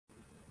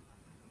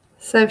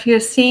So if you're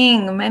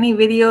seeing many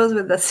videos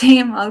with the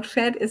same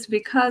outfit, it's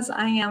because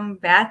I am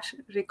batch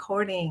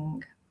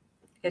recording.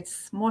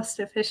 It's most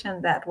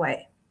efficient that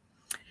way.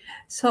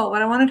 So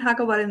what I want to talk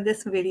about in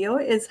this video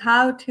is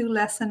how to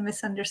lessen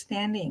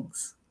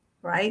misunderstandings,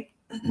 right?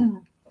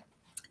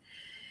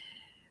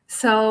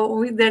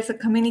 So there's a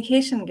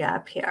communication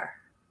gap here.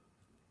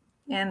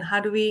 And how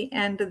do we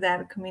end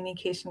that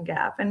communication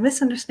gap? And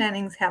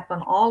misunderstandings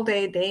happen all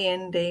day, day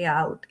in, day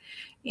out.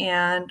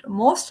 And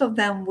most of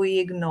them we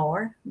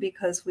ignore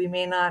because we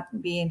may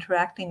not be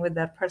interacting with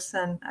that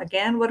person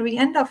again, but we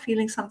end up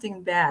feeling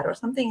something bad or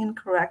something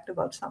incorrect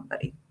about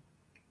somebody.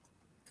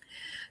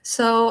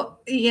 So,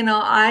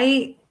 when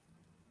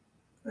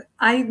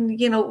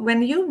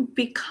you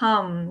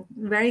become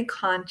very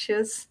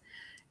conscious,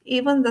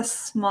 even the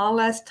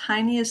smallest,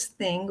 tiniest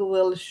thing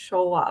will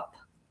show up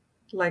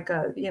like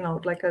a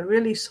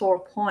really sore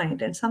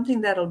point and something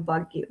that'll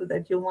bug you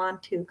that you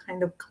want to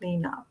kind of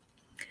clean up.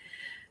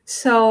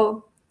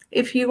 So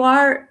if you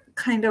are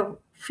kind of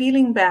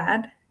feeling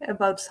bad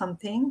about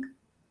something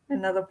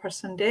another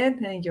person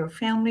did and your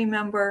family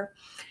member,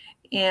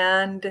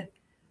 and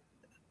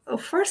the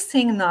first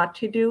thing not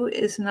to do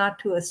is not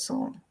to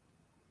assume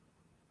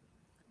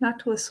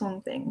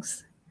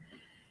things.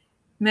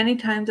 Many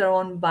times our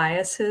own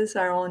biases,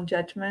 our own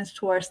judgments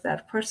towards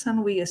that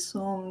person, we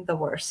assume the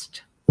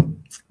worst,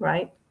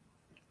 right?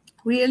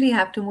 We really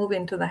have to move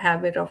into the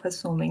habit of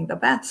assuming the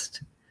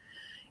best.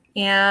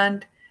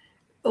 And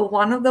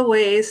one of the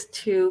ways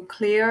to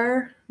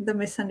clear the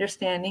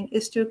misunderstanding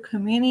is to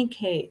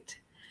communicate.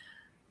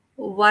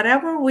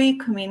 Whatever we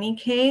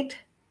communicate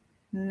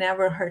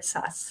never hurts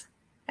us.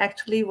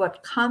 Actually,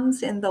 what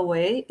comes in the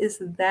way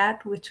is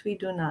that which we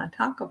do not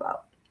talk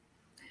about.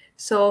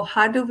 So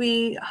how do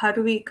we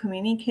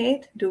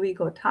communicate? Do we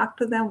go talk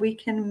to them? We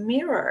can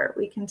mirror.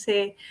 We can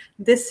say,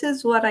 this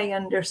is what I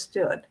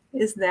understood.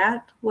 Is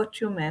that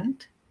what you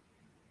meant?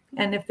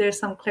 And if there's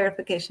some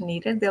clarification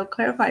needed, they'll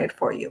clarify it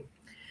for you.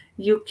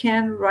 You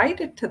can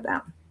write it to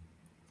them.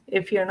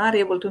 If you're not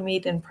able to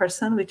meet in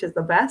person, which is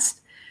the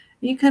best,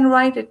 you can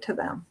write it to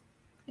them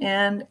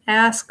and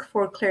ask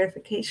for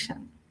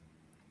clarification,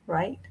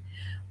 right?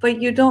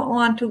 But you don't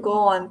want to go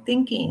on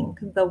thinking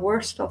the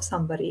worst of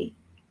somebody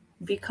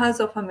because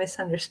of a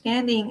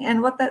misunderstanding.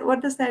 And what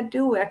does that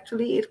do?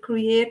 Actually, it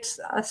creates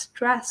a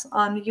stress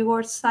on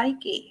your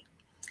psyche.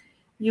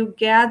 You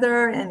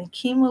gather and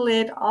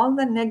accumulate all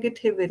the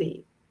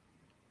negativity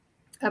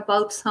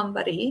about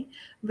somebody,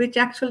 which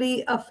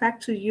actually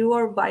affects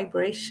your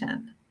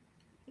vibration.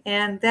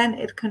 And then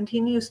it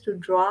continues to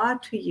draw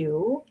to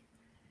you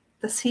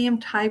the same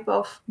type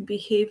of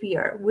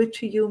behavior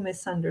which you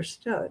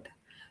misunderstood.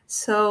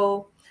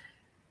 So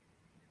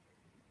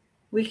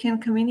we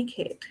can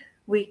communicate.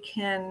 We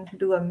can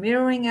do a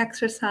mirroring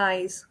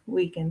exercise.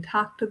 We can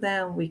talk to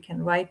them. We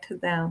can write to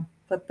them.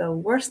 But the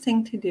worst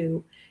thing to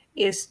do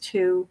is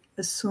to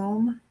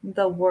assume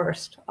the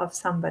worst of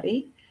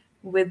somebody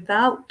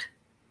without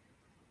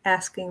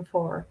asking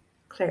for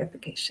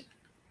clarification.